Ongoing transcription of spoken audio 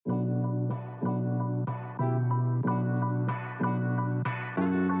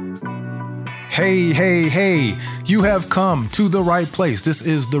Hey, hey, hey, you have come to the right place. This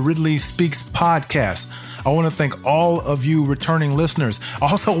is the Ridley Speaks Podcast. I want to thank all of you returning listeners. I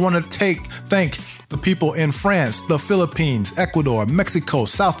also want to thank the people in France, the Philippines, Ecuador, Mexico,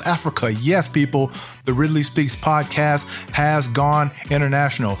 South Africa. Yes, people, the Ridley Speaks Podcast has gone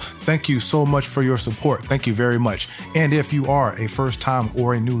international. Thank you so much for your support. Thank you very much. And if you are a first time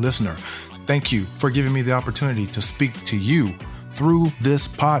or a new listener, thank you for giving me the opportunity to speak to you through this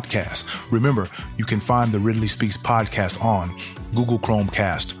podcast. Remember, you can find the Ridley Speaks Podcast on Google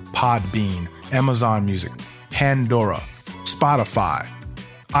Chromecast, Podbean, Amazon Music, Pandora, Spotify,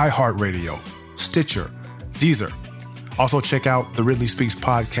 iHeartRadio, Stitcher, Deezer. Also check out the Ridley Speaks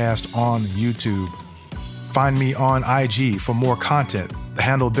Podcast on YouTube. Find me on IG for more content. The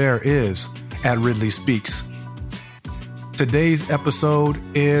handle there is @RidleySpeaks. Today's episode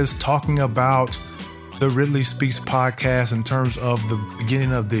is talking about the Ridley Speaks Podcast in terms of the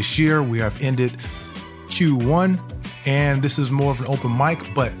beginning of this year. We have ended Q1, and this is more of an open mic,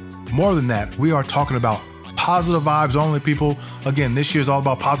 but more than that, we are talking about positive vibes only, people. Again, this year is all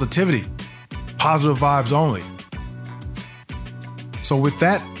about positivity. Positive vibes only. So with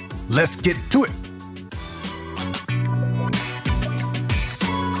that, let's get to it.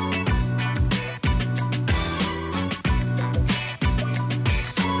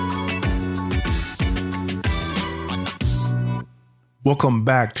 Welcome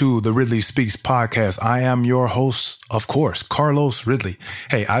back to the Ridley Speaks Podcast. I am your host, of course, Carlos Ridley.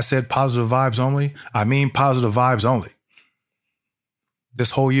 Hey, I said positive vibes only. I mean positive vibes only.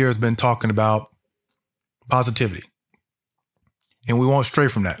 This whole year has been talking about positivity. And we won't stray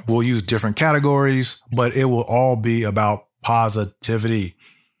from that. We'll use different categories, but it will all be about positivity.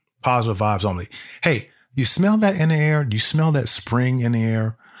 Positive vibes only. Hey, you smell that in the air? Do you smell that spring in the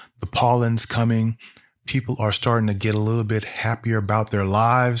air? The pollen's coming. People are starting to get a little bit happier about their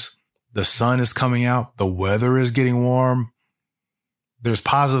lives. The sun is coming out. The weather is getting warm. There's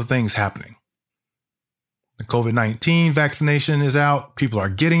positive things happening. The COVID-19 vaccination is out. People are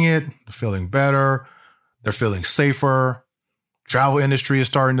getting it. They're feeling better. They're feeling safer. Travel industry is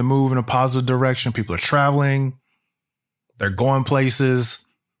starting to move in a positive direction. People are traveling. They're going places.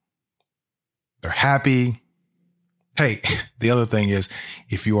 They're happy. Hey, the other thing is,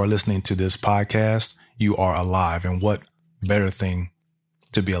 if you are listening to this podcast, you are alive. And what better thing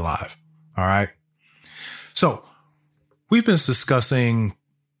to be alive? All right. So we've been discussing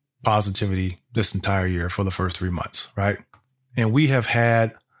positivity this entire year for the first 3 months, right? And we have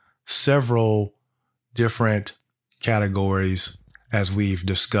had several different categories as we've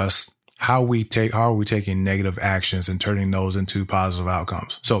discussed how are we taking negative actions and turning those into positive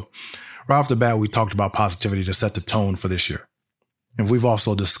outcomes. So right off the bat, we talked about positivity to set the tone for this year. And we've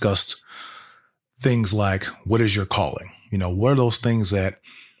also discussed things like, what is your calling? You know, what are those things that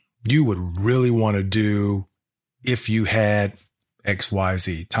you would really want to do if you had X, Y,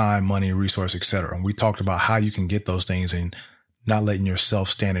 Z, time, money, resource, etc. And we talked about how you can get those things and not letting yourself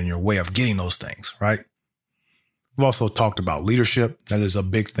stand in your way of getting those things, right? We've also talked about leadership. That is a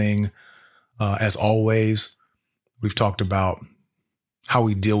big thing. As always, we've talked about how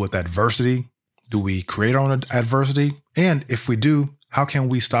we deal with adversity. Do we create our own adversity? And if we do, how can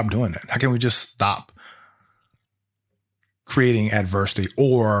we stop doing that? How can we just stop creating adversity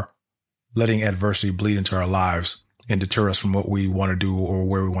or letting adversity bleed into our lives and deter us from what we want to do or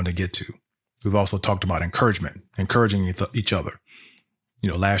where we want to get to? We've also talked about encouragement, encouraging each other. You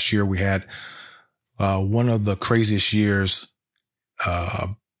know, last year we had one of the craziest years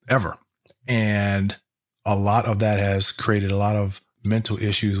ever. And a lot of that has created a lot of mental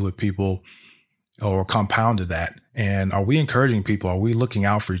issues with people or compounded that. And are we encouraging people? Are we looking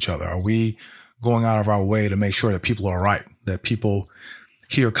out for each other? Are we going out of our way to make sure that people are right, that people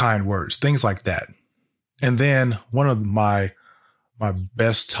hear kind words, things like that? And then one of my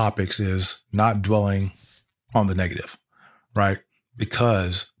best topics is not dwelling on the negative, right?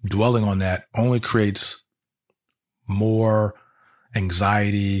 Because dwelling on that only creates more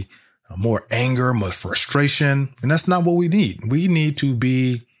anxiety, more anger, more frustration. And that's not what we need. We need to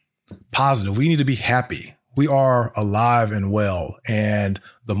be positive. We need to be happy. We are alive and well. And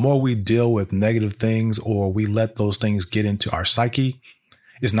the more we deal with negative things or we let those things get into our psyche,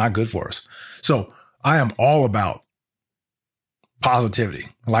 it's not good for us. So I am all about positivity.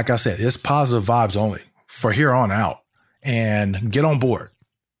 Like I said, it's positive vibes only for here on out, and get on board.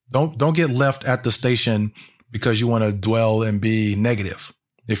 Don't get left at the station because you want to dwell and be negative.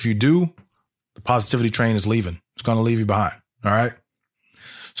 If you do, the positivity train is leaving. It's going to leave you behind. All right.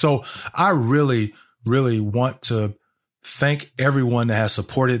 So I really want to thank everyone that has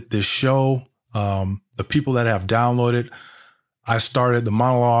supported this show. The people that have downloaded. I started the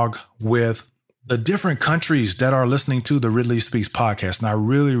monologue with the different countries that are listening to the Ridley Speaks podcast. And I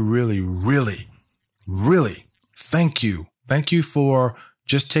really, really, really, really thank you. Thank you for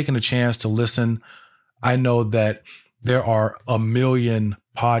just taking a chance to listen. I know that there are a million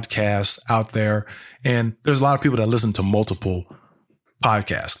podcasts out there, and there's a lot of people that listen to multiple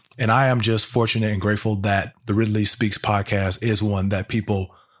podcasts. And I am just fortunate and grateful that the Ridley Speaks podcast is one that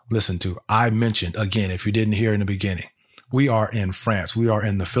people listen to. I mentioned, again, if you didn't hear in the beginning, we are in France. We are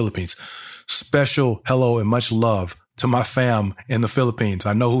in the Philippines. Special hello and much love to my fam in the Philippines.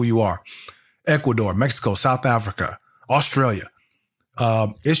 I know who you are. Ecuador, Mexico, South Africa, Australia.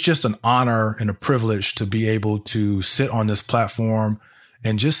 It's just an honor and a privilege to be able to sit on this platform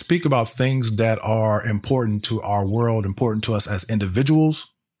and just speak about things that are important to our world, important to us as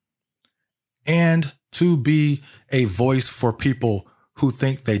individuals, and to be a voice for people who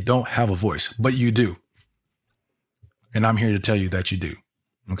think they don't have a voice, but you do. And I'm here to tell you that you do.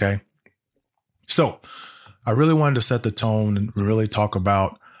 Okay. So I really wanted to set the tone and really talk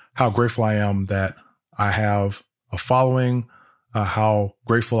about how grateful I am that I have a following, how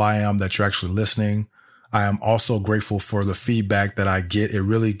grateful I am that you're actually listening. I am also grateful for the feedback that I get. It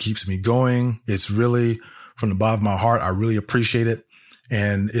really keeps me going. It's really from the bottom of my heart. I really appreciate it.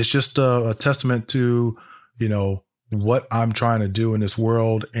 And it's just a testament to, what I'm trying to do in this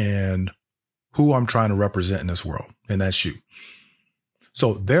world and who I'm trying to represent in this world. And that's you.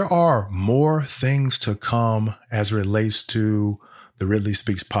 So there are more things to come as it relates to the Ridley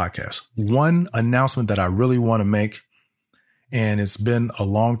Speaks podcast. One announcement that I really want to make, and it's been a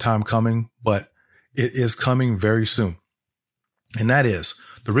long time coming, but it is coming very soon. And that is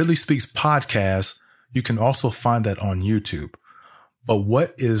the Ridley Speaks podcast. You can also find that on YouTube. But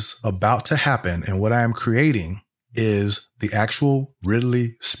what is about to happen and what I am creating is the actual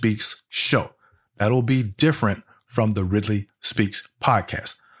Ridley Speaks show. That'll be different from the Ridley Speaks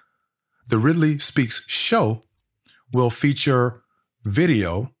podcast. The Ridley Speaks show will feature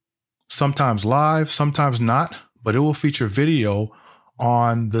video, sometimes live, sometimes not, but it will feature video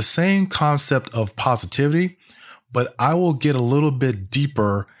on the same concept of positivity, but I will get a little bit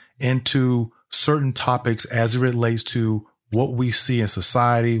deeper into certain topics as it relates to what we see in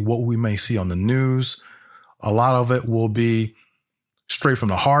society, what we may see on the news. A lot of it will be straight from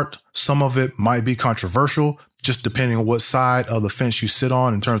the heart. Some of it might be controversial, just depending on what side of the fence you sit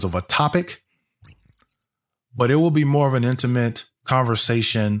on in terms of a topic. But it will be more of an intimate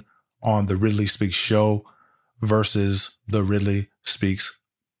conversation on the Ridley Speaks show versus the Ridley Speaks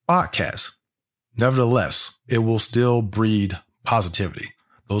podcast. Nevertheless, it will still breed positivity.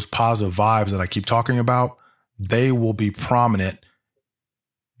 Those positive vibes that I keep talking about, they will be prominent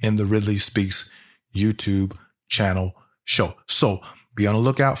in the Ridley Speaks YouTube channel show. So be on the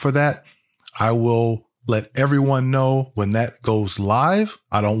lookout for that. I will let everyone know when that goes live.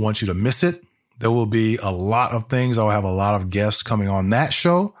 I don't want you to miss it. There will be a lot of things. I'll have a lot of guests coming on that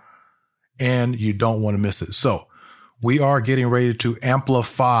show, and you don't want to miss it. So we are getting ready to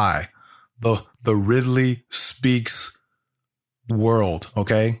amplify the Ridley Speaks world.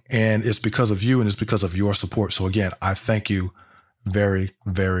 Okay. And it's because of you and it's because of your support. So again, I thank you very,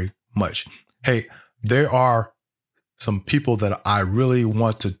 very much. Hey, there are some people that I really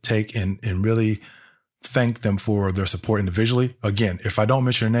want to take and really thank them for their support individually. Again, if I don't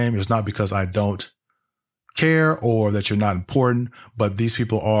mention your name, it's not because I don't care or that you're not important, but these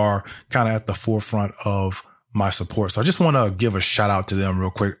people are kind of at the forefront of my support. So I just want to give a shout out to them real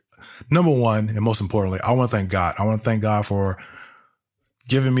quick. Number one, and most importantly, I want to thank God. I want to thank God for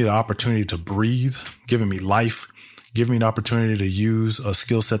giving me the opportunity to breathe, giving me life, giving me an opportunity to use a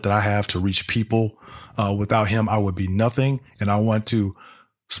skill set that I have to reach people. Without him, I would be nothing. And I want to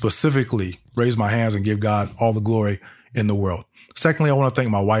specifically raise my hands and give God all the glory in the world. Secondly, I want to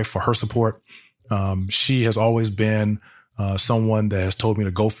thank my wife for her support. She has always been someone that has told me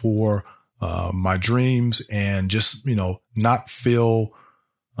to go for my dreams and just, not feel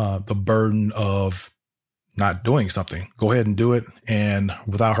the burden of not doing something. Go ahead and do it. And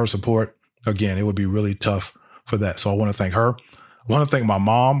without her support, again, it would be really tough for that. So I want to thank her. I want to thank my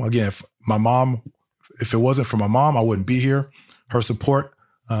mom. Again, if it wasn't for my mom, I wouldn't be here. Her support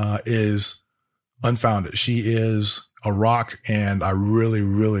is unfounded. She is a rock, and I really,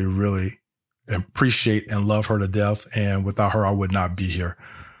 really, really appreciate and love her to death. And without her, I would not be here.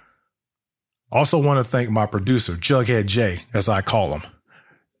 Also want to thank my producer, Jughead J, as I call him.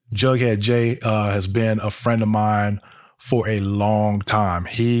 Jughead J has been a friend of mine for a long time.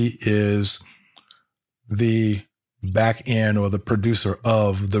 He is the back end or the producer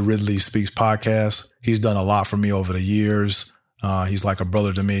of the Ridley Speaks podcast. He's done a lot for me over the years. He's like a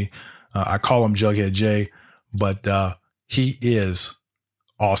brother to me. I call him Jughead J, but he is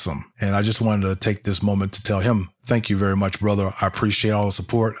awesome. And I just wanted to take this moment to tell him, thank you very much, brother. I appreciate all the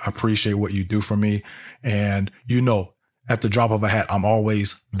support. I appreciate what you do for me. And at the drop of a hat, I'm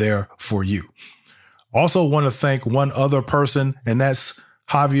always there for you. Also want to thank one other person, and that's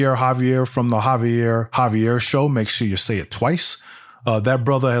Javier from the Javier Show. Make sure you say it twice. That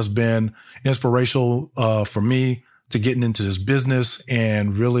brother has been inspirational for me to getting into this business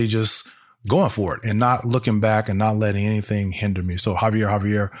and really just going for it and not looking back and not letting anything hinder me. So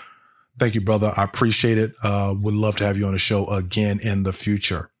Javier, thank you, brother. I appreciate it. Would love to have you on the show again in the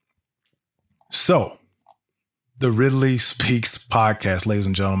future. So the Ridley Speaks Podcast, ladies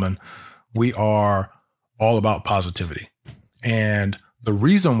and gentlemen, we are all about positivity. And the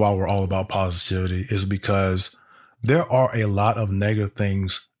reason why we're all about positivity is because there are a lot of negative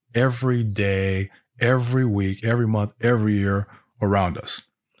things every day, every week, every month, every year around us.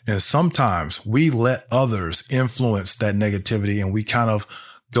 And sometimes we let others influence that negativity and we kind of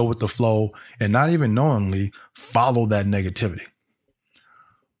go with the flow and not even knowingly follow that negativity.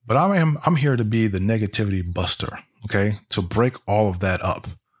 But I'm here to be the negativity buster, okay? To break all of that up.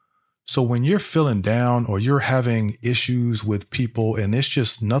 So when you're feeling down or you're having issues with people and it's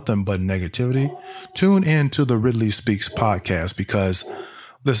just nothing but negativity, tune in to the Ridley Speaks podcast because,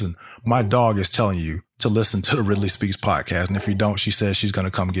 listen, my dog is telling you to listen to the Ridley Speaks podcast. And if you don't, she says she's going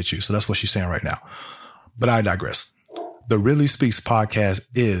to come get you. So that's what she's saying right now. But I digress. The Ridley Speaks podcast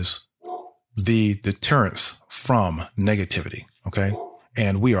is the deterrence from negativity, okay?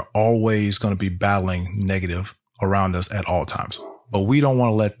 And we are always going to be battling negative around us at all times. But we don't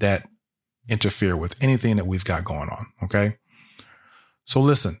want to let that interfere with anything that we've got going on. Okay. So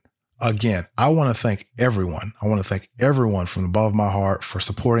listen, again, I want to thank everyone. I want to thank everyone from the bottom of my heart for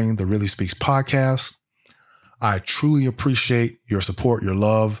supporting the Ridley Speaks podcast. I truly appreciate your support, your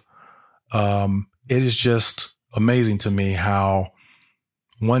love. It is just amazing to me how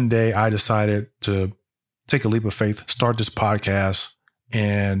one day I decided to take a leap of faith, start this podcast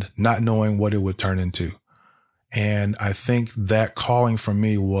and not knowing what it would turn into. And I think that calling for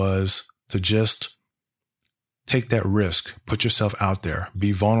me was to just take that risk, put yourself out there,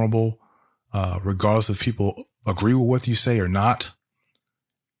 be vulnerable, regardless if people agree with what you say or not.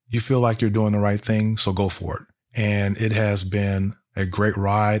 You feel like you're doing the right thing, so go for it. And it has been a great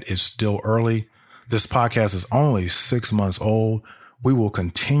ride. It's still early. This podcast is only 6 months old. We will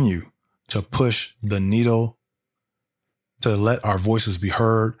continue to push the needle, to let our voices be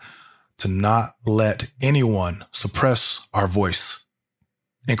heard, to not let anyone suppress our voice,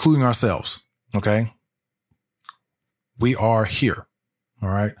 including ourselves. Okay. We are here. All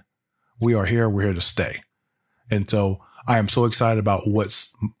right. We are here. We're here to stay. And so I am so excited about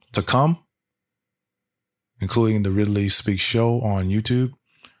what's to come, including the Ridley Speaks show on YouTube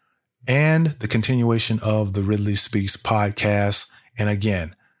and the continuation of the Ridley Speaks podcast. And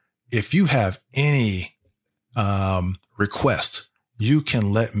again, if you have any requests, you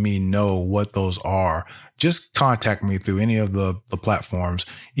can let me know what those are. Just contact me through any of the platforms,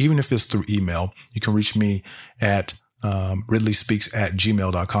 even if it's through email. You can reach me at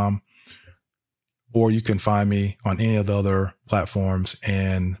ridleyspeaks@gmail.com, or you can find me on any of the other platforms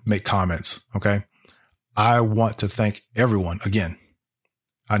and make comments. Okay. I want to thank everyone again.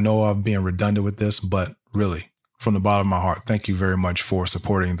 I know I'm being redundant with this, but really from the bottom of my heart, thank you very much for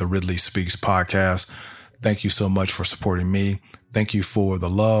supporting the Ridley Speaks podcast. Thank you so much for supporting me. Thank you for the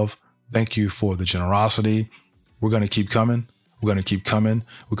love. Thank you for the generosity. We're going to keep coming. We're going to keep coming.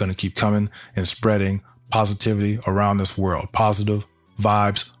 We're going to keep coming and spreading positivity around this world. Positive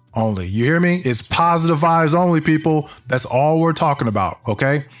vibes only. You hear me? It's positive vibes only, people. That's all we're talking about.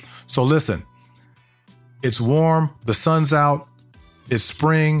 Okay. So listen, it's warm. The sun's out. It's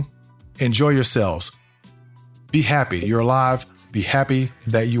spring. Enjoy yourselves. Be happy. You're alive. Be happy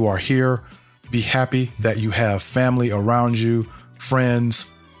that you are here. Be happy that you have family around you,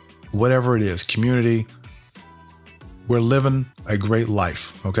 friends, whatever it is, community. We're living a great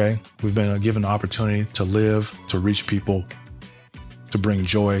life, okay? We've been given the opportunity to live, to reach people, to bring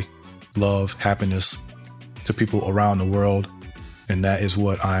joy, love, happiness to people around the world. And that is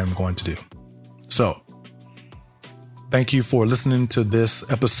what I'm going to do. So, thank you for listening to this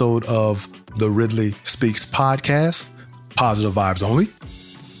episode of the Ridley Speaks podcast, positive vibes only.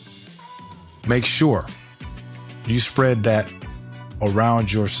 Make sure you spread that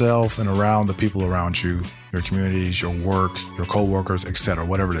around yourself and around the people around you, your communities, your work, your coworkers, etc.,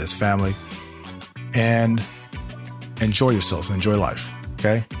 whatever it is, family, and enjoy yourselves, enjoy life.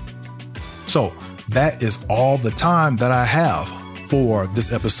 Okay. So that is all the time that I have for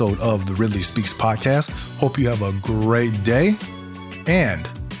this episode of the Ridley Speaks podcast. Hope you have a great day, and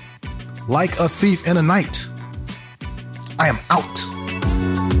like a thief in the night, I am out.